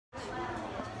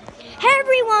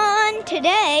everyone!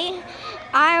 Today,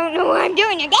 I don't know what I'm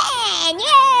doing again!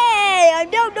 Yay! I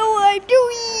don't know what I'm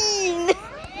doing!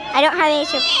 I don't have any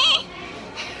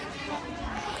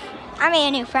I made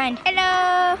a new friend.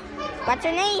 Hello! What's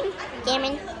your name?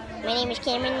 Cameron. My name is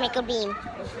Cameron Michael Bean.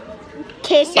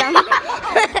 Kiss him. No!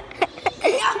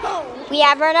 We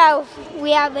have our elves. We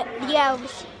have the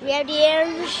elves. We have the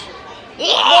elves.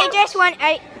 Yeah!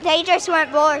 They just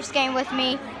went roller skating with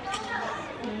me.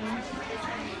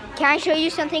 Can I show you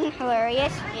something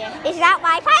hilarious? Yeah. Is that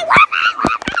Wi-Fi?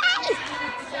 Wi-Fi!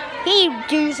 He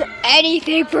does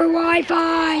anything for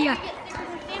Wi-Fi.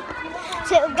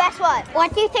 So guess what?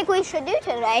 What do you think we should do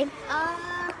today?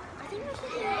 I think we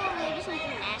should do maybe some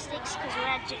gymnastics because we're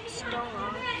at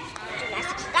Stonewall.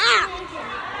 Gymnastics. Stop!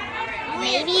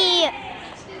 Maybe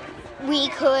we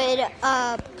could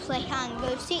play hide and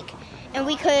go seek, and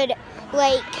we could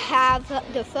like have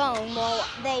the phone while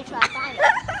they try to find it.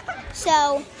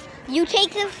 So you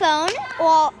take the phone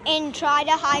and try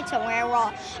to hide somewhere.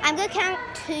 Well, I'm gonna count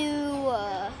to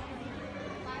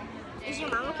Is your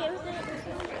mom okay with it?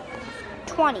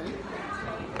 20,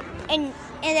 and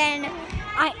then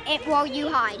while you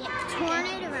hide, turn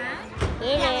it around,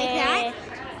 yeah, like that,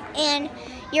 and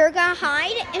you're gonna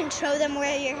hide and show them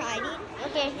where you're hiding.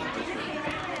 Okay.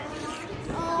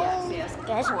 Oh.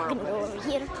 Guys, I'm gonna go over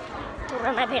here to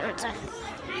where my parents are.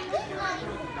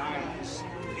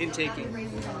 Intaking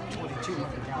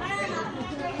 2,200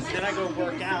 calories. Then I go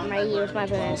work out. I'm right here with my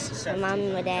parents, my mom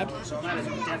and my dad. So I'm at a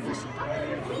deficit,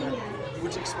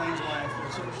 which explains why I feel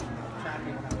so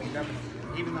crappy when I wake up.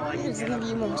 Even though I can This is get up the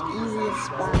and most walk, easiest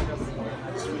spot.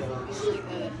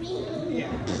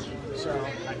 yeah. So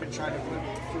I've been trying to put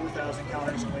 4,000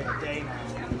 calories away a day now.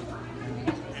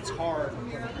 It's hard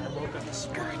when I woke up this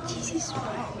morning. Jesus.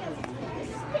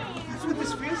 That's what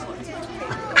this feels like.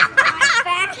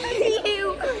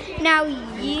 Now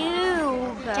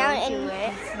you go Count do and-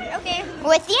 it. Okay.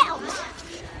 With the elves.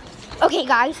 Okay,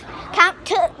 guys.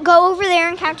 Go over there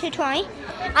and count to 20.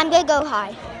 I'm gonna go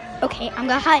hide. Okay, I'm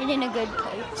gonna hide in a good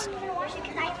place.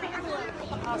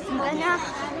 I'm gonna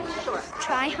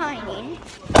try hiding.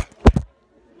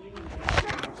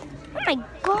 Oh my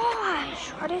gosh!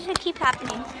 Why does it keep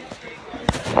happening?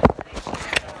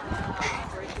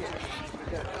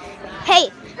 Hey,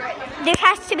 there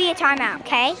has to be a timeout,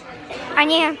 okay?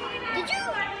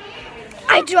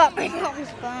 I dropped my mom's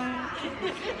phone.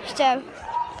 So,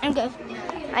 I'm good.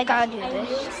 I gotta do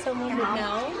this. Someone would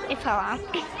know. It fell out.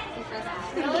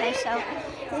 Okay, so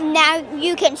now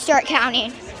you can start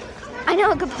counting. I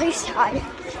know a good place to hide.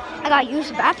 I gotta use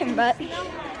the bathroom, but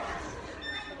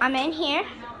I'm in here.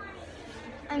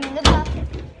 I'm in the bathroom.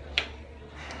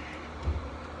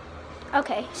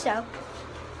 Okay, so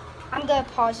I'm gonna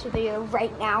pause the video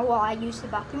right now while I use the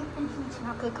bathroom, and he's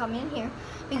not gonna come in here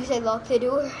because I locked the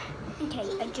door. Okay,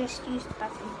 I just used the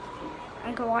bathroom.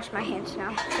 I'm gonna wash my hands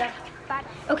now. So, bye.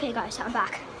 Okay, guys, I'm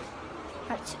back.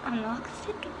 Let's unlock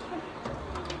the door.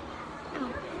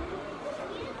 Oh.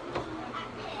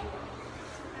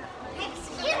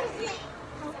 Excuse me.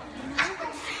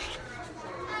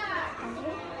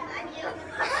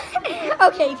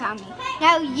 Okay, you found me.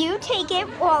 Now you take it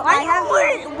while I have.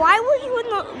 Why were you in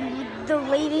the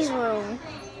ladies' room?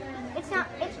 It's not.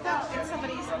 It's both. It's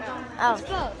somebody's. Oh. It's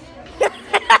both.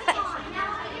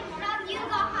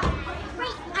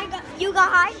 You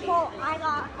got high. Well, I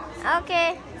got.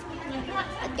 Okay.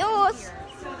 Adios.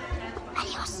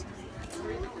 Adios.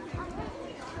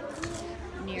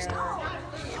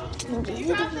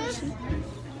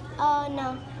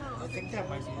 No. I think that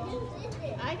might be.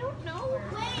 I don't know.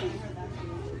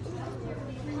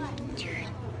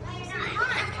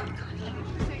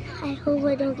 I hope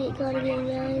I don't get caught again,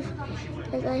 guys.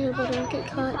 Like, I hope I don't get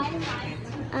caught.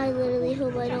 I literally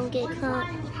hope I don't get caught.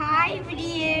 Hi,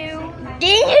 video.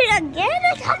 Did it again?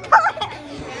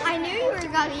 I knew you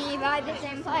were gonna be by the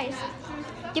same place.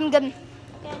 Give me.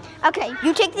 Okay,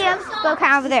 you take the elves, go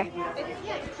count over there.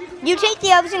 You take the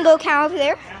elves and go count over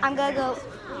there. I'm gonna go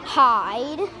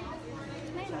hide.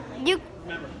 You.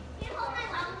 When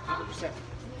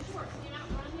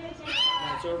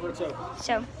it's over, it's over.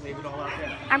 So Leave it all out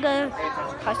there. I'm gonna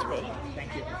pause the video.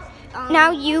 Thank you.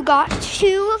 Now you got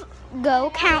to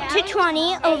go count to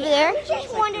 20 over there. I was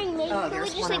just wondering, maybe could we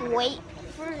there's just one like over wait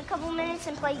for a couple minutes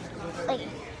and play, like,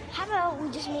 how about we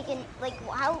just make it, like,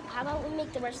 how about we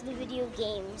make the rest of the video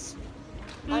games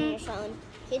on your phone?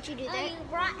 Can't you do that? You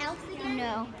brought Elf again?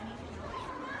 No.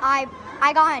 I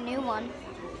got a new one.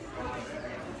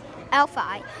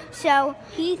 Elfi. So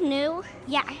He's new?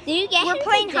 yeah. Did you get We're him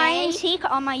playing hide and today?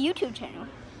 seek on my YouTube channel.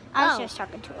 I was Oh. just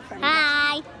talking to a friend.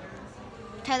 Hi.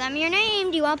 Tell them your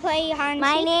name. Do you want to play hide and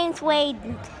My seek? name's Wade.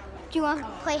 Do you want to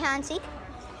play hide and seek?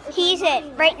 He's it.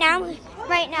 Right now.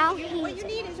 What you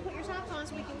need is to put your socks on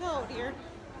so we can go, dear.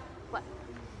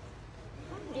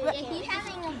 He's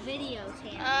having a video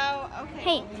cam. Oh, okay.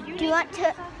 Hey, do you want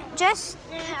to just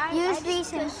use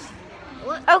these?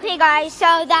 Okay, guys.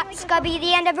 So that's gonna be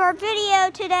the end of our video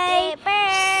today.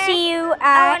 See you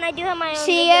I want to do my own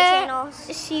video channels.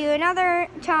 See you another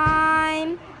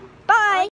time. Bye.